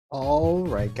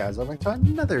Alright guys, welcome to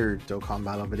another Dokkan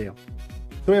battle video.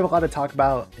 So we have a lot to talk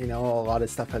about, a lot of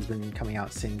stuff has been coming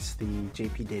out since the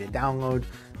JP data download.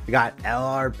 We got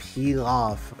LRP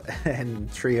off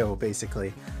and Trio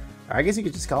basically. Or I guess you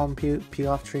could just call them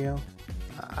P-Off Trio.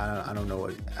 I don't know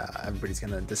what everybody's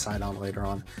going to decide on later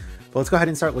on. But let's go ahead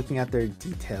and start looking at their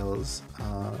details.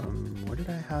 Where did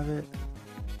I have it?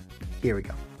 Here we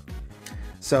go.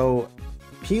 So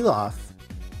Pilaf,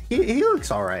 he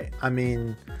looks alright. I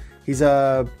mean, he's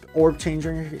a orb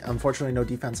changer. Unfortunately, no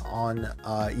defense on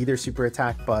either super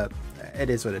attack, but it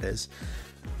is what it is.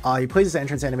 He plays his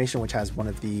entrance animation, which has one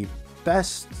of the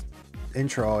best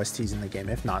intro OSTs in the game,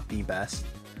 if not the best.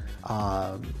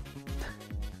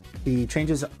 He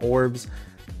changes orbs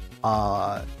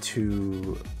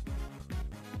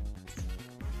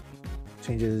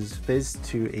changes Fizz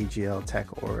to AGL,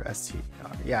 Tech, or STR.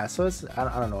 Yeah, so it's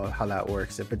I don't know how that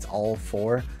works, if it's all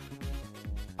four.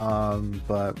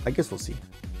 But I guess we'll see.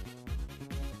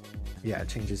 Yeah, it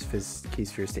changes Fizz key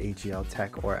spheres to AGL,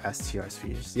 Tech, or STR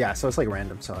spheres. Yeah, so it's like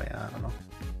random, so yeah, I don't know.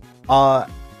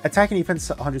 Attack and defense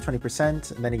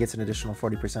 120%, and then he gets an additional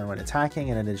 40% when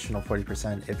attacking, and an additional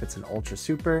 40% if it's an ultra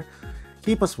super.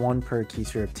 Key +1 per key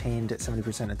sphere obtained,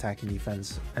 70% attack and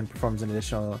defense, and performs an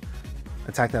additional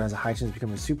attack that has a high chance to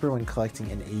become a super when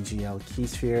collecting an AGL key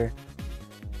sphere.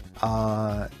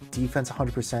 Defense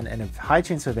 100%, and a high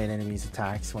chance to evade enemies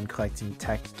attacks when collecting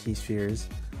tech key spheres.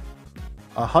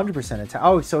 100% attack.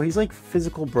 Oh, so he's like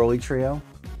physical Broly Trio,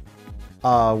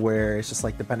 where it's just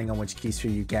like depending on which key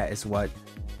sphere you get is what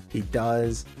he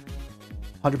does.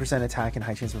 100% attack and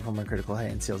high chance to perform a critical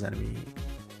hit and seals enemy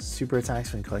super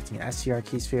attacks when collecting an STR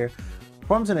key sphere.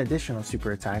 Performs an additional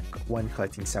super attack when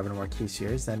collecting 7 more key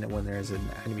spheres. Then when there is an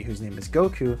enemy whose name is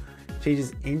Goku,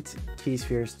 changes int key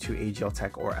spheres to AGL,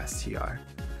 Tech, or STR.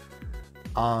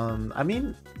 I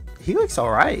mean, he looks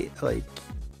alright. Like,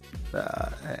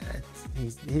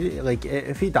 like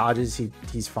if he dodges,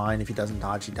 he's fine. If he doesn't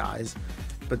dodge, he dies.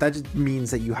 But that just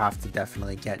means that you have to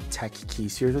definitely get tech key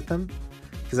spheres with him,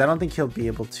 because I don't think he'll be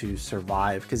able to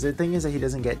survive. Because the thing is that he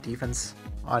doesn't get defense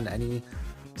on any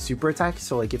super attack.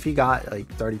 So like if he got like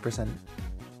 30%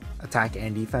 attack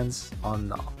and defense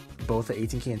on both the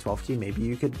 18 key and 12 key, maybe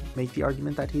you could make the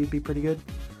argument that he'd be pretty good.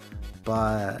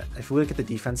 But if we look at the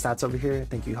defense stats over here,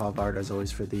 thank you Halvard as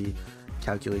always for the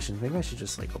calculations. Maybe I should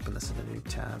just like open this in a new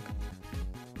tab.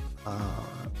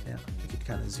 Yeah, we could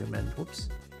kind of zoom in. Whoops.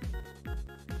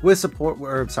 With support,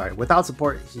 or sorry, without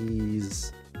support,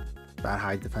 he's that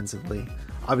high defensively.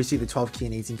 Obviously, the 12 key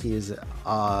and 18 key is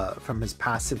from his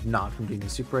passive, not from doing the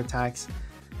super attacks.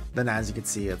 Then, as you can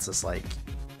see, it's just like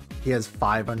he has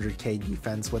 500k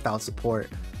defense without support,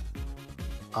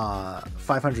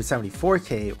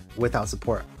 574k without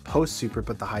support post super,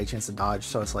 but the high chance to dodge.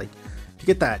 So it's like if you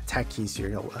get that tech key here,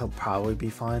 he'll probably be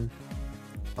fine.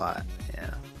 But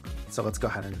yeah, so let's go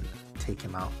ahead and take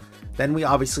him out. Then we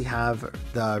obviously have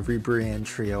the Reburian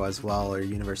Trio as well, or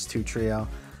Universe 2 Trio.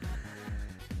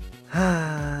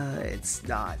 It's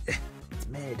not. It's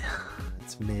mid.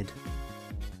 It's mid.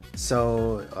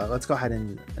 So let's go ahead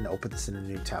and open this in a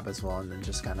new tab as well, and then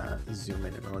just kind of zoom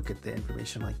in and look at the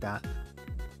information like that.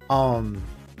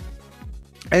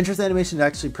 Entrance animation is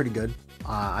actually pretty good.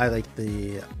 I like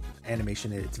the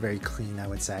animation. It's very clean, I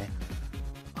would say.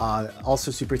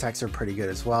 Also, super attacks are pretty good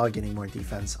as well, getting more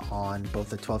defense on both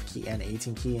the 12 key and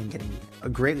 18 key, and getting a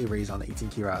greatly raise on the 18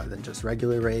 key rather than just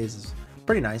regular raise is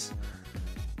pretty nice.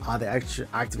 They actually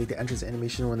activate the entrance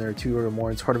animation when there are 2 or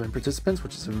more tournament participants,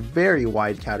 which is a very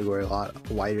wide category, a lot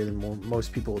wider than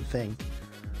most people would think.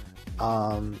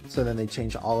 So then they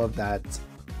change all of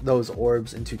those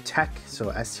orbs into tech,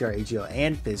 so STR, AGL,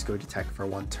 and Fizz go to tech for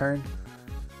 1 turn.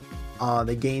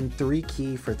 They gain 3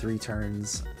 key for 3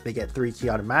 turns. They get 3 key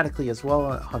automatically as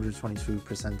well,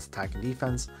 122% attack and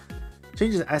defense.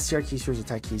 Changes STR key spheres to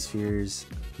tech key spheres.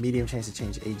 Medium chance to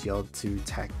change AGL to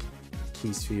tech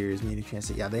key spheres. Medium chance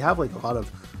to, yeah, they have like a lot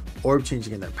of orb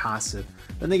changing in their passive.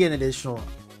 Then they get an additional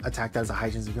attack that has a high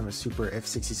chance to become a super if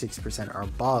 66% or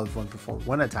above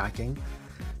when attacking.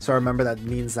 So remember, that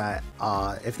means that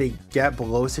if they get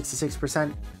below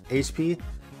 66% HP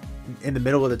in the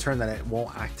middle of the turn, that it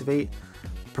won't activate.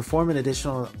 Perform an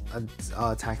additional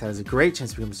attack that has a great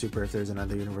chance to become a super if there's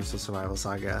another Universal Survival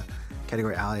Saga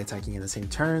category ally attacking in the same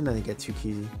turn. Then they get 2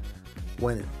 key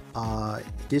when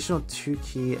additional 2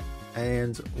 key,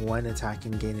 and when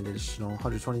attacking gain an additional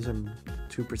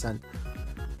 122%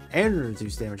 and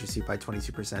reduce damage received by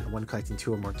 22% when collecting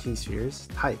 2 or more key spheres,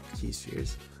 type key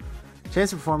spheres. Chance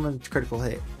to perform a critical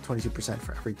hit 22%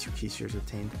 for every 2 key spheres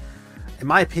obtained. In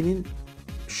my opinion,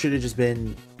 should have just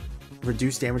been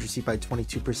reduced damage received by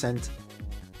 22%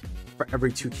 for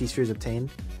every 2 key spheres obtained.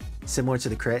 similar to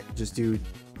the crit, just do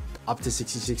up to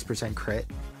 66% crit.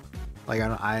 Like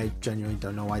I genuinely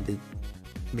don't know why they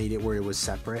made it where it was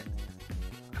separate.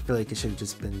 I feel like it should have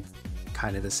just been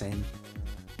kind of the same.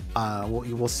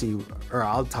 We'll see, or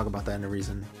I'll talk about that in a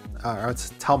reason, or I'll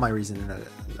tell my reason in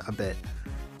a bit.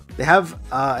 They have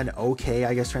an okay,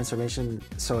 I guess, transformation.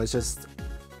 So it's just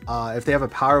if they have a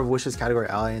Power of Wishes category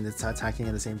ally and it's attacking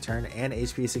in the same turn and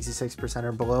HP 66%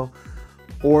 or below,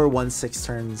 or 1/6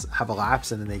 turns have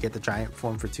elapsed and then they get the giant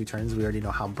form for 2 turns. We already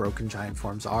know how broken giant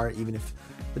forms are, even if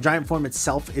the giant form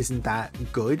itself isn't that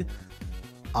good.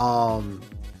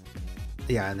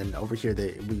 Yeah, and then over here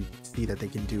we see that they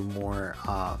can do more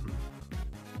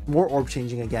orb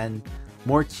changing again,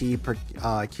 more key per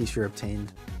key sphere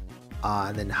obtained,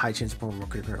 and then high chance of more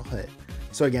critical hit.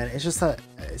 So again, it's just that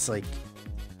it's like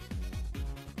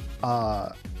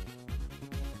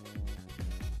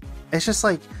it's just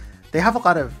like they have a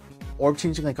lot of orb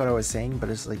changing, like what I was saying, but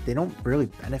it's like they don't really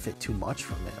benefit too much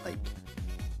from it. Like,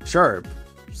 sure,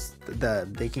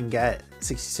 they can get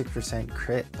 66%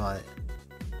 crit, but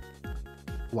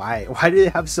why do they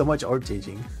have so much orb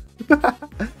changing?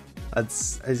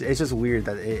 It's just weird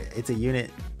that it's a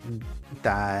unit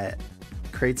that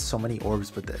creates so many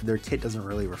orbs, but their kit doesn't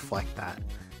really reflect that,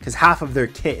 because half of their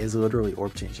kit is literally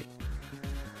orb changing.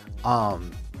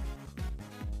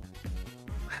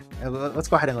 Let's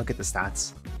go ahead and look at the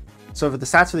stats. So for the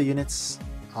stats for the units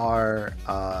are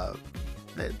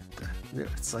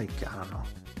it's like, I don't know,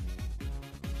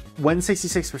 when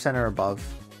 66% or above,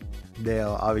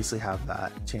 they'll obviously have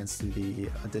that chance to be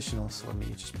additional. So let me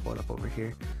just pull it up over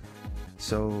here.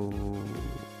 So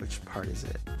which part is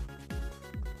it?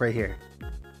 Right here,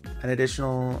 an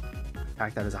additional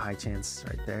attack that is a high chance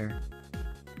right there.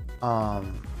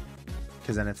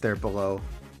 Because then if they're below,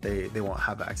 they won't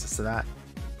have access to that.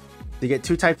 They get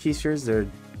 2 type key spheres. Their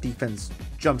defense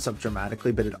jumps up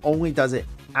dramatically, but it only does it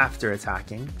after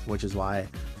attacking, which is why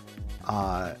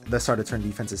the start of turn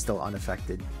defense is still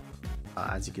unaffected,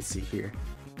 as you can see here.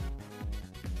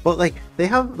 But like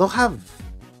they'll have,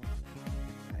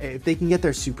 if they can get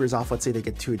their supers off, let's say they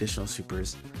get 2 additional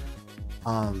supers,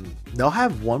 they'll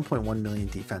have 1.1 million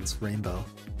defense rainbow,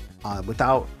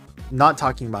 without not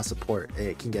talking about support.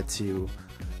 It can get to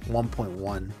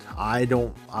 1.1. I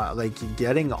don't like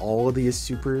getting all of these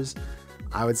supers.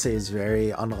 I would say is very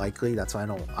unlikely. That's why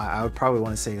I would probably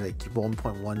want to say like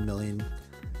 1.1 million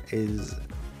is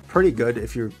pretty good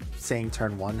if you're saying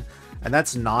turn 1, and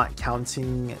that's not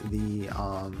counting the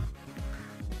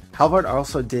Halvard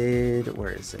also did,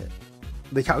 where is it,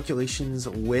 the calculations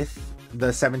with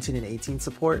the 17 and 18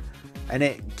 support, and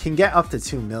it can get up to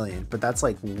 2 million, but that's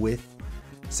like with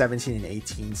 17 and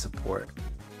 18 support.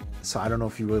 So I don't know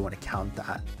if you really want to count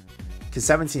that, because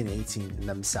 17 and 18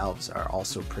 themselves are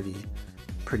also pretty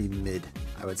mid,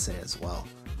 I would say, as well.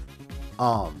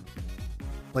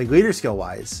 Like leader skill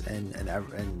wise and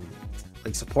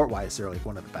like support wise, they're like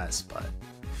one of the best. But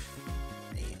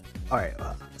all right,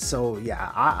 so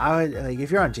yeah, I would, like,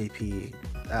 if you're on JP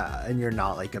and you're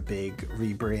not like a big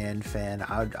rebrand fan,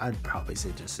 I'd probably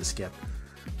say just to skip.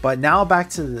 But now back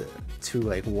to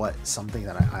like something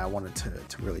that I wanted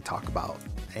to really talk about,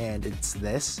 and it's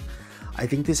this. I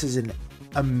think this is an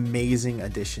amazing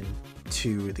addition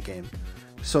to the game.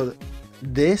 So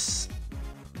this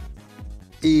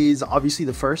is obviously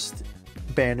the first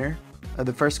banner,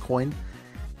 the first coin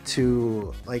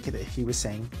to, like he was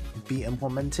saying, be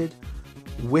implemented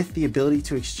with the ability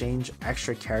to exchange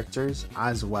extra characters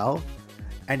as well.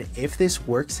 And if this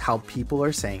works how people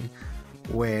are saying,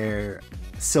 where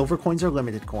silver coins are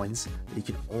limited coins, you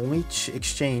can only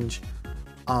exchange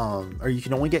or you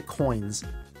can only get coins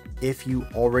if you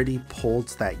already pulled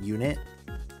that unit.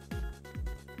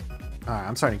 Alright,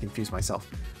 I'm starting to confuse myself.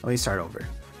 Let me start over.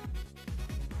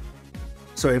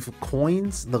 So if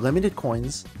coins, the limited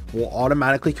coins will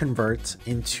automatically convert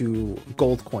into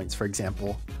gold coins, for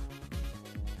example,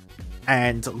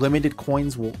 and limited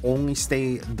coins will only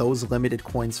stay those limited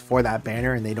coins for that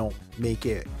banner, and they don't make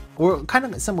it, or kind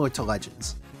of similar to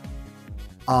Legends,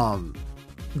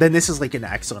 then this is like an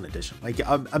excellent addition, like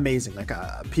amazing. Like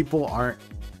people aren't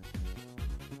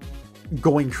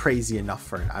going crazy enough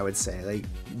for it, I would say. Like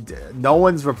no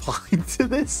one's replying to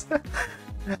this.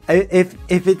 if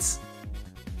it's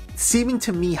seeming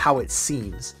to me how it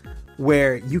seems,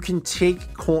 where you can take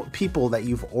people that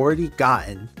you've already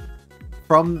gotten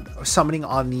from summoning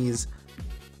on these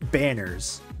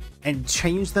banners and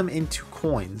change them into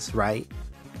coins, right?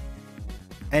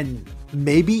 And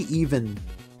maybe even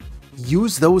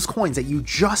use those coins that you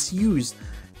just used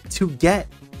to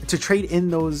trade in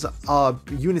those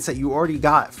units that you already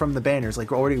got from the banners,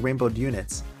 like already rainbowed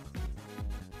units.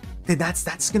 then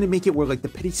that's going to make it where like the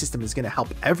pity system is going to help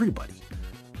everybody.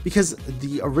 Because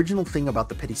the original thing about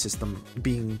the pity system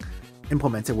being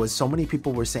implemented was so many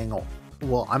people were saying, oh,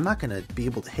 well, I'm not going to be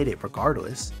able to hit it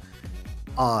regardless.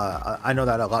 I know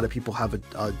that a lot of people have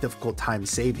a difficult time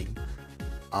saving.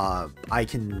 I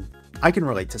can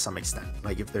relate to some extent,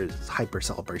 like if there's hyper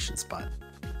celebrations, but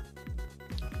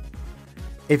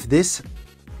if this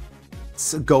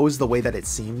goes the way that it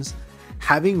seems,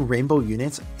 having rainbow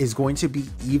units is going to be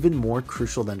even more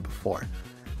crucial than before.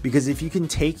 Because if you can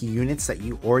take units that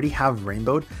you already have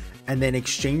rainbowed and then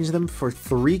exchange them for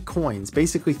 3 coins,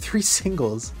 basically 3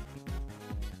 singles,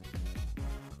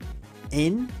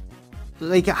 in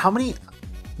like how many,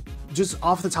 just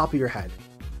off the top of your head,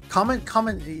 comment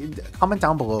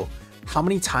down below how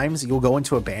many times you'll go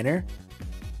into a banner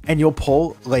and you'll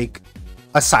pull like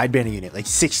a side banner unit like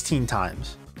 16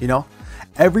 times. You know,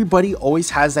 everybody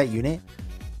always has that unit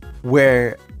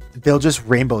where they'll just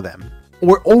rainbow them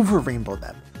or over rainbow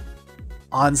them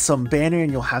on some banner, and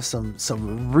you'll have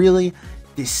some really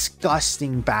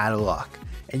disgusting bad luck,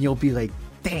 and you'll be like,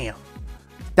 damn,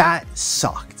 that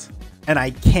sucked, and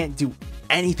I can't do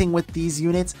anything with these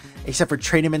units except for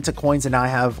trade them into coins, and now I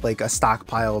have like a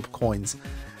stockpile of coins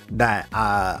that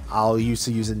I'll use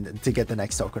to get the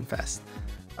next Dokkan Fest,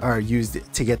 or use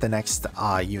to get the next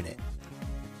unit.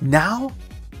 Now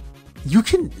you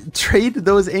can trade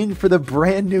those in for the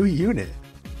brand new unit.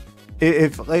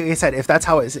 If, like I said, if that's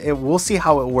how it is, we'll see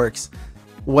how it works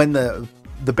when the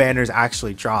banners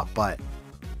actually drop. But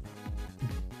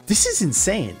this is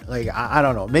insane. Like I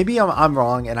don't know. Maybe I'm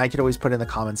wrong, and I could always put in the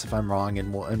comments if I'm wrong,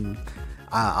 and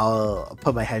I'll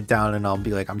put my head down and I'll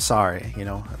be like, I'm sorry, you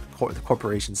know, the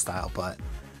corporation style. But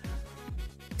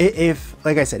if,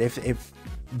 like I said, if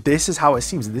this is how it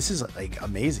seems, this is like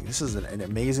amazing. This is an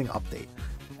amazing update,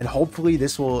 and hopefully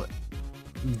this will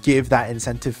give that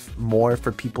incentive more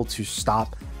for people to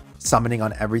stop summoning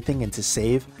on everything and to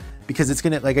save, because it's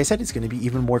gonna, like I said, it's gonna be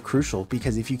even more crucial.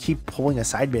 Because if you keep pulling a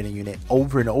side banner unit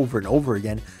over and over and over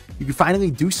again, you can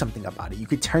finally do something about it. You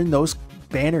could turn those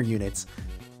banner units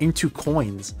into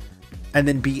coins and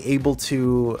then be able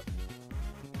to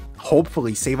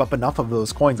hopefully save up enough of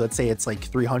those coins. Let's say it's like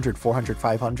 300, 400,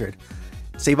 500,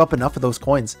 save up enough of those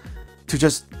coins to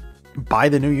just buy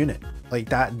the new unit. Like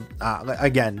that,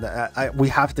 again, we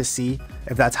have to see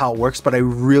if that's how it works, but I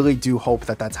really do hope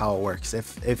that that's how it works.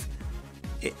 If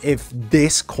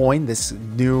this coin, this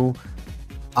new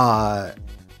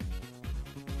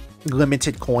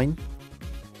limited coin,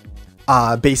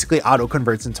 basically auto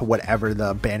converts into whatever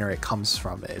the banner it comes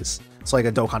from is. So like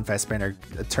a Dokkan Fest banner,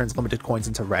 it turns limited coins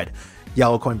into red.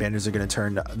 Yellow coin banners are going to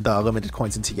turn the limited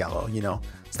coins into yellow, you know,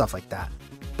 stuff like that.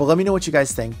 But let me know what you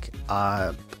guys think.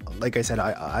 Like I said,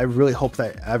 I really hope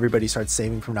that everybody starts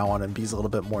saving from now on and be a little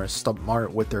bit more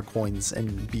smart with their coins,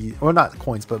 and be, well, not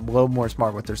coins, but a little more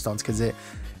smart with their stones, because it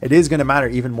is going to matter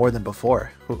even more than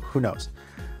before. Who knows?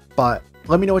 But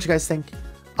let me know what you guys think.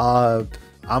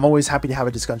 I'm always happy to have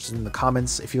a discussion in the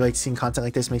comments. If you like seeing content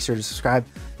like this, make sure to subscribe.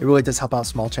 It really does help out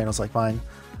small channels like mine.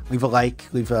 Leave a like,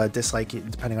 leave a dislike,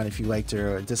 depending on if you liked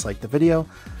or disliked the video.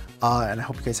 And I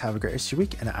hope you guys have a great rest of your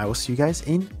week, and I will see you guys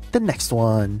in the next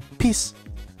one. Peace.